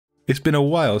It's been a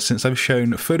while since I've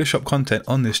shown Photoshop content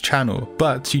on this channel,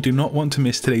 but you do not want to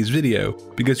miss today's video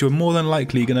because you're more than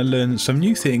likely going to learn some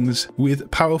new things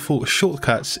with powerful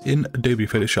shortcuts in Adobe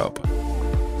Photoshop.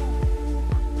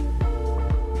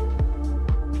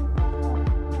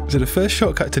 So the first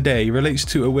shortcut today relates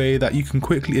to a way that you can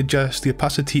quickly adjust the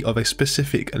opacity of a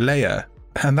specific layer,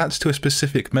 and that's to a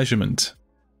specific measurement.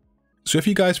 So if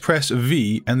you guys press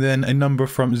V and then a number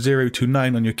from 0 to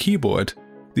 9 on your keyboard,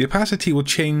 the opacity will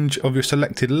change of your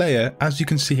selected layer, as you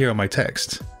can see here on my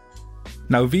text.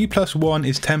 Now V plus 1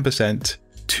 is 10%,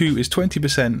 2 is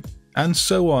 20%, and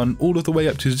so on all of the way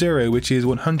up to 0, which is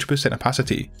 100%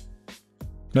 opacity.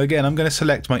 Now again, I'm going to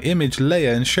select my image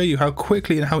layer and show you how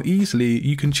quickly and how easily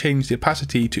you can change the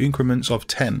opacity to increments of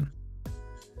 10.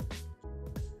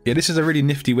 Yeah, this is a really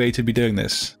nifty way to be doing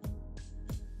this.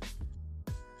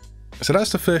 So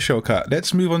that's the first shortcut.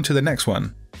 Let's move on to the next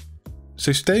one.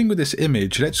 So staying with this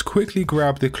image, let's quickly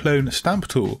grab the clone stamp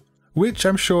tool, which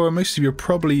I'm sure most of you are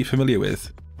probably familiar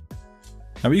with.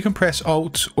 Now you can press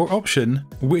Alt or Option,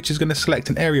 which is going to select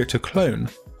an area to clone,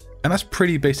 and that's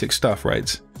pretty basic stuff,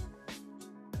 right?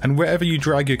 And wherever you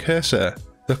drag your cursor,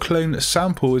 the clone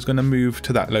sample is going to move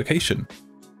to that location.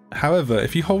 However,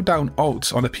 if you hold down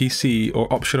Alt on a PC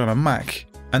or Option on a Mac,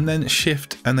 and then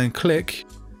Shift and then click,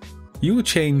 you will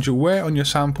change where on your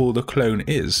sample the clone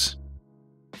is.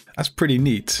 That's pretty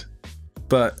neat.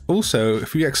 But also,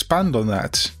 if we expand on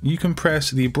that, you can press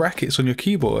the brackets on your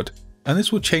keyboard, and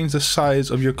this will change the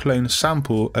size of your clone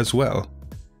sample as well.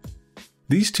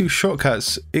 These two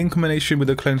shortcuts, in combination with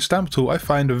the clone stamp tool, I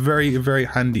find very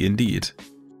handy indeed.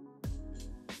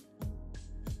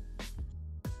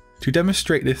 To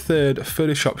demonstrate the third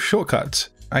Photoshop shortcut,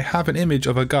 I have an image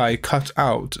of a guy cut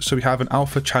out so we have an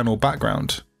alpha channel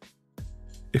background.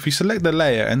 If we select the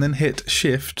layer and then hit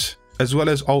Shift, as well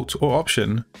as Alt or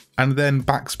Option, and then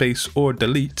Backspace or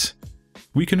Delete,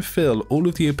 we can fill all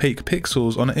of the opaque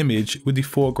pixels on an image with the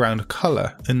foreground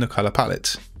color in the color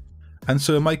palette. And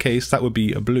so in my case, that would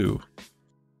be a blue.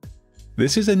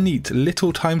 This is a neat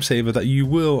little time saver that you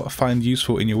will find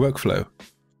useful in your workflow.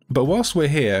 But whilst we're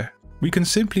here, we can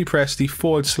simply press the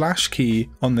 / key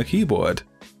on the keyboard,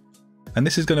 and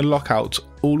this is going to lock out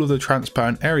all of the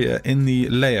transparent area in the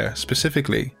layer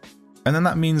specifically. And then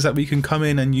that means that we can come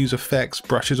in and use effects,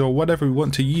 brushes, or whatever we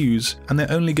want to use, and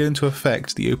they're only going to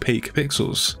affect the opaque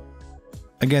pixels.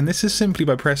 Again, this is simply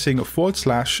by pressing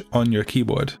 / on your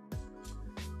keyboard.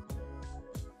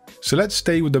 So let's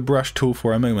stay with the brush tool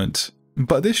for a moment,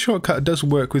 but this shortcut does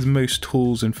work with most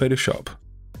tools in Photoshop.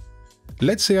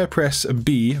 Let's say I press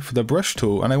B for the brush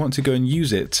tool and I want to go and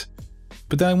use it,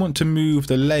 but then I want to move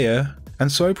the layer,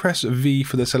 and so I press V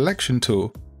for the selection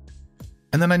tool.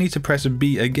 And then I need to press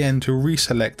B again to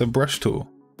reselect the brush tool.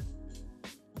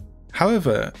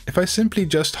 However, if I simply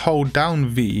just hold down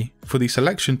V for the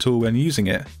selection tool when using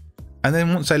it, and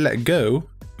then once I let go,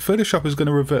 Photoshop is going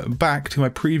to revert back to my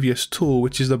previous tool,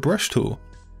 which is the brush tool.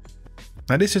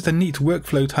 Now this is a neat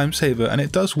workflow time saver, and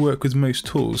it does work with most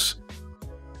tools.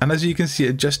 And as you can see,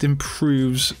 it just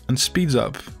improves and speeds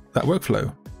up that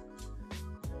workflow.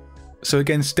 So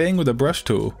again, staying with the brush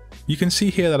tool, you can see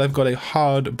here that I've got a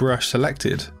hard brush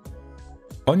selected.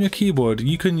 On your keyboard,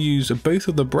 you can use both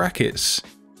of the brackets,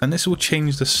 and this will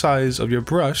change the size of your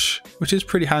brush, which is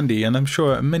pretty handy, and I'm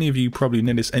sure many of you probably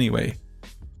know this anyway.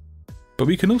 But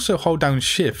we can also hold down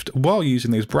Shift while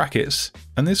using those brackets,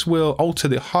 and this will alter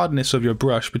the hardness of your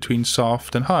brush between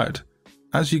soft and hard,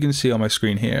 as you can see on my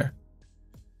screen here.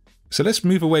 So let's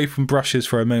move away from brushes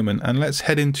for a moment, and let's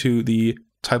head into the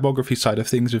typography side of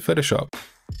things with Photoshop.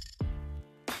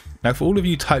 Now for all of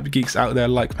you type geeks out there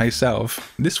like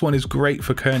myself, this one is great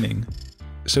for kerning.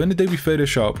 So in Adobe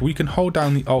Photoshop, we can hold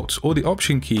down the Alt or the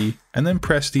Option key and then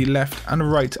press the left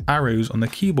and right arrows on the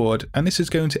keyboard, and this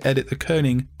is going to edit the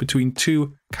kerning between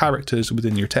two characters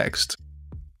within your text.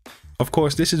 Of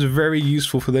course, this is very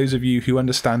useful for those of you who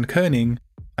understand kerning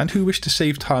and who wish to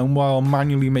save time while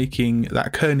manually making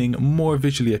that kerning more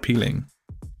visually appealing.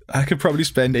 I could probably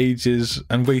spend ages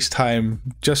and waste time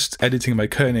just editing my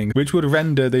kerning, which would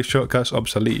render those shortcuts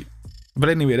obsolete. But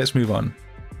anyway, let's move on.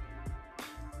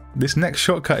 This next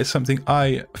shortcut is something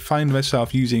I find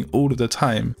myself using all of the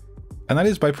time, and that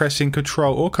is by pressing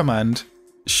Ctrl or Command,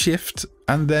 Shift,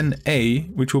 and then A,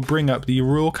 which will bring up the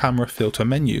raw camera filter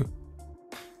menu.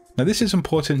 Now this is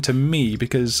important to me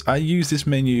because I use this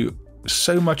menu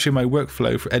so much in my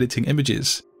workflow for editing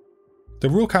images. The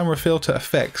raw camera filter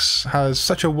effects has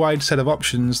such a wide set of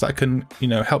options that can,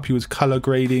 help you with color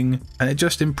grading, and it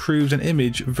just improves an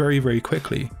image very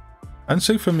quickly. And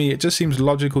so for me, it just seems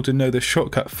logical to know the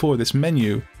shortcut for this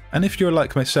menu, and if you're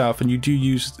like myself and you do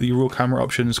use the raw camera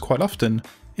options quite often,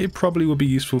 it probably will be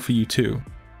useful for you too.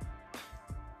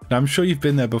 Now I'm sure you've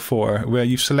been there before, where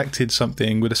you've selected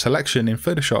something with a selection in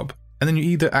Photoshop, and then you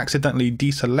either accidentally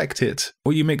deselect it,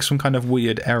 or you make some kind of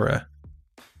weird error.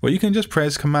 Well, you can just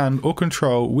press Command or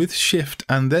Control with Shift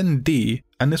and then D,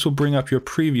 and this will bring up your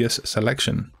previous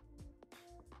selection.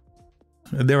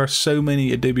 There are so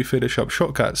many Adobe Photoshop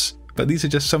shortcuts, but these are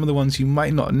just some of the ones you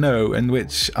might not know and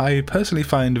which I personally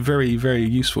find very, very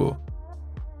useful.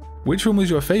 Which one was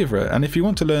your favourite? And if you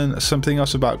want to learn something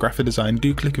else about graphic design,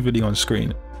 do click a video on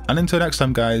screen. And until next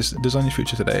time guys, design your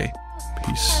future today.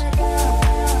 Peace.